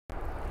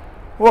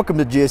Welcome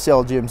to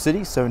GSL Gym City,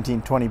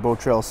 1720 Bow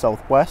Trail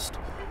Southwest.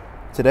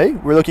 Today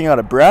we're looking at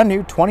a brand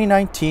new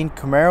 2019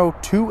 Camaro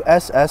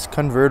 2SS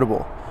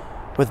convertible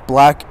with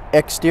black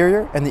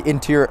exterior and the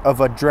interior of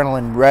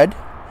adrenaline red.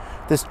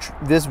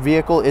 This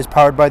vehicle is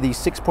powered by the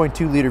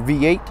 6.2 liter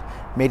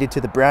V8, mated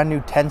to the brand new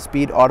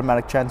 10-speed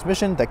automatic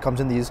transmission that comes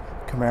in these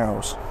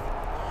Camaros.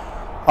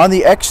 On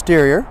the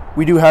exterior,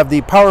 we do have the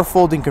power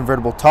folding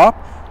convertible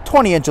top,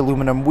 20-inch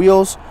aluminum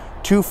wheels,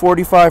 two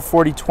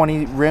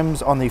 45/40/20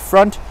 rims on the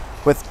front,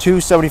 with two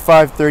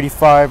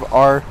 75/35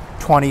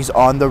 R20s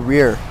on the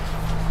rear.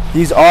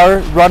 These are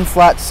run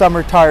flat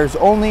summer tires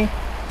only,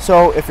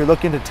 so if you're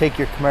looking to take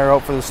your Camaro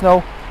out for the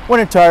snow,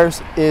 winter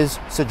tires is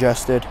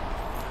suggested.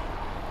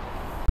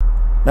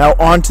 Now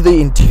on to the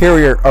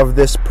interior of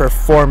this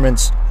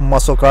performance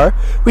muscle car.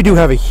 We do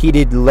have a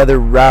heated leather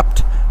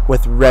wrapped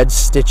with red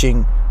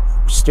stitching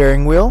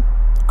steering wheel,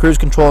 cruise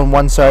control on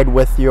one side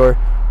with your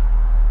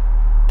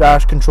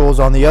dash controls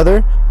on the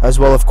other, as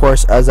well of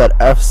course as that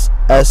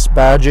FS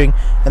badging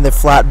and the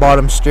flat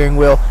bottom steering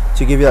wheel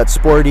to give you that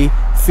sporty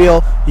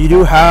feel. You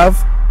do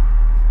have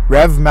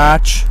rev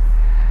match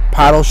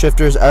paddle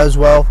shifters as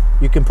well.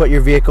 You can put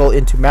your vehicle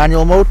into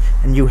manual mode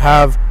and you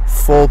have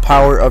full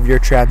power of your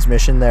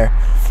transmission there.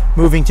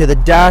 Moving to the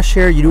dash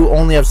here, you do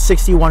only have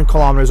 61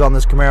 kilometers on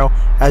this Camaro,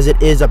 as it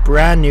is a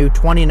brand new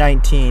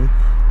 2019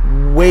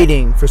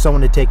 waiting for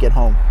someone to take it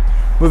home.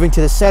 Moving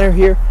to the center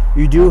here,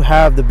 you do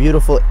have the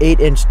beautiful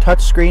 8-inch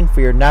touchscreen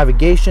for your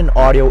navigation,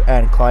 audio,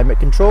 and climate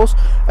controls,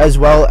 as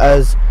well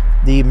as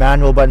the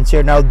manual buttons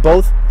here. Now,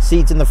 both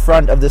seats in the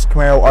front of this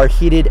Camaro are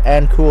heated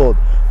and cooled.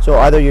 So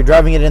either you're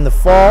driving it in the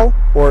fall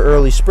or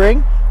early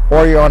spring,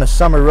 or you're on a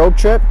summer road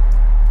trip,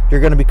 you're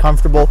going to be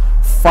comfortable.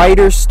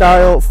 Fighter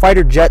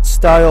jet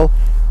style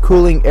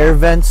cooling air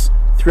vents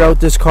throughout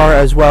this car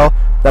as well.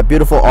 That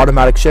beautiful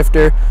automatic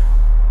shifter,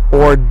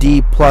 or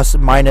D+-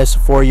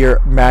 for your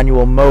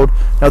manual mode.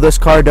 Now this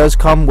car does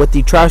come with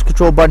the traction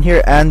control button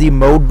here and the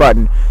mode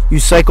button. You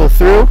cycle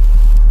through,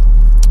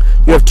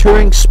 you have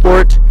touring,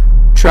 sport,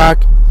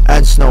 track,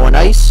 and snow and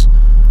ice.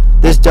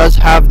 This does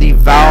have the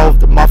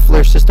valved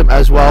muffler system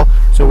as well,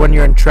 so when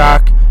you're in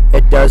track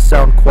it does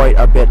sound quite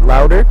a bit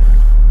louder,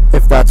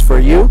 if that's for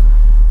you.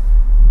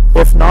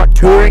 If not,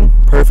 touring,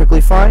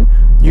 perfectly fine.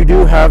 You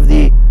do have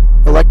the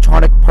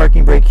electronic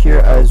parking brake here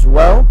as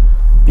well.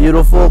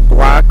 Beautiful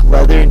black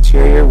leather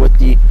interior with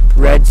the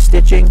red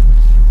stitching.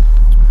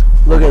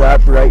 Look at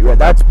that bright red.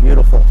 That's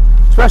beautiful,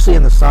 especially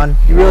in the sun.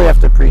 You really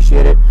have to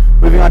appreciate it.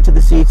 Moving on to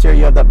the seats here,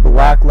 you have that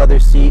black leather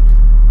seat.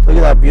 Look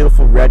at that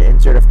beautiful red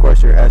insert. Of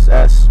course, your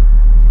SS,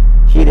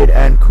 heated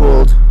and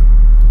cooled.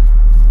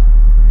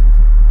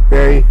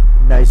 Very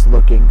nice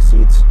looking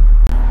seats.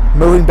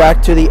 Moving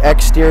back to the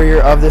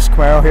exterior of this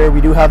Camaro here, we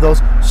do have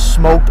those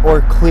smoked or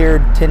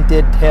cleared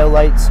tinted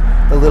taillights,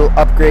 the little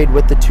upgrade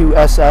with the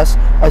 2SS,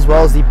 as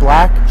well as the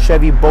black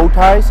Chevy bow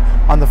ties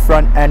on the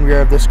front and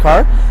rear of this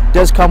car. It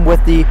does come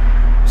with the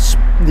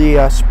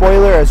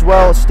spoiler as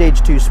well,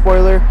 stage 2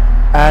 spoiler,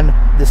 and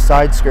the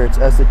side skirts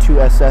as the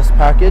 2SS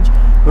package.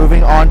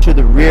 Moving on to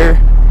the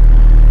rear,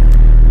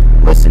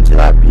 listen to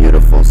that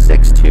beautiful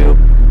 6.2,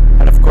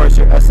 and of course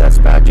your SS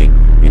badging.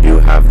 You do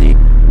have the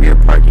rear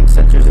parking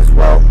sensors as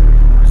well,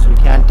 so you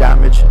can't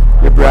damage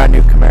your brand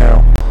new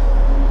Camaro.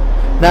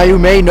 Now you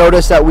may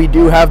notice that we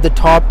do have the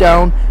top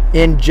down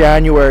in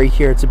January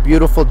here. It's a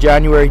beautiful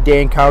January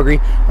day in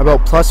Calgary,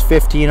 about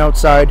 +15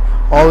 outside,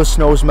 all the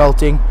snow's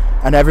melting,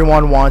 and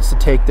everyone wants to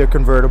take their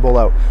convertible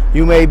out.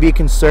 You may be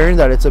concerned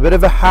that it's a bit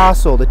of a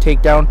hassle to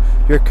take down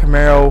your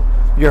Camaro,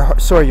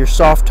 your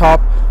soft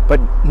top, but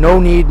no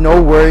need, no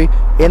worry.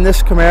 In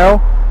this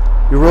Camaro,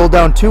 you roll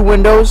down 2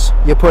 windows,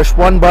 you push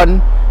one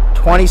button,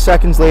 20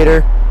 seconds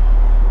later,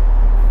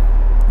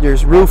 your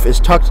roof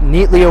is tucked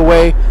neatly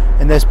away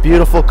in this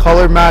beautiful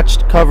color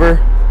matched cover,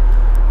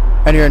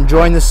 and you're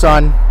enjoying the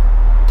sun,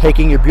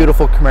 taking your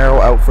beautiful Camaro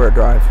out for a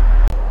drive.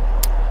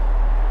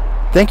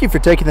 Thank you for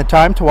taking the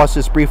time to watch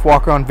this brief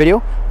walk around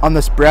video on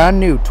this brand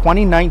new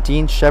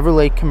 2019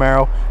 Chevrolet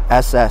Camaro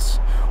SS.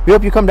 We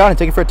hope you come down and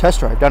take it for a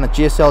test drive down at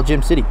GSL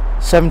Gym City,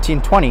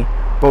 1720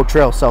 Bow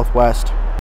Trail Southwest.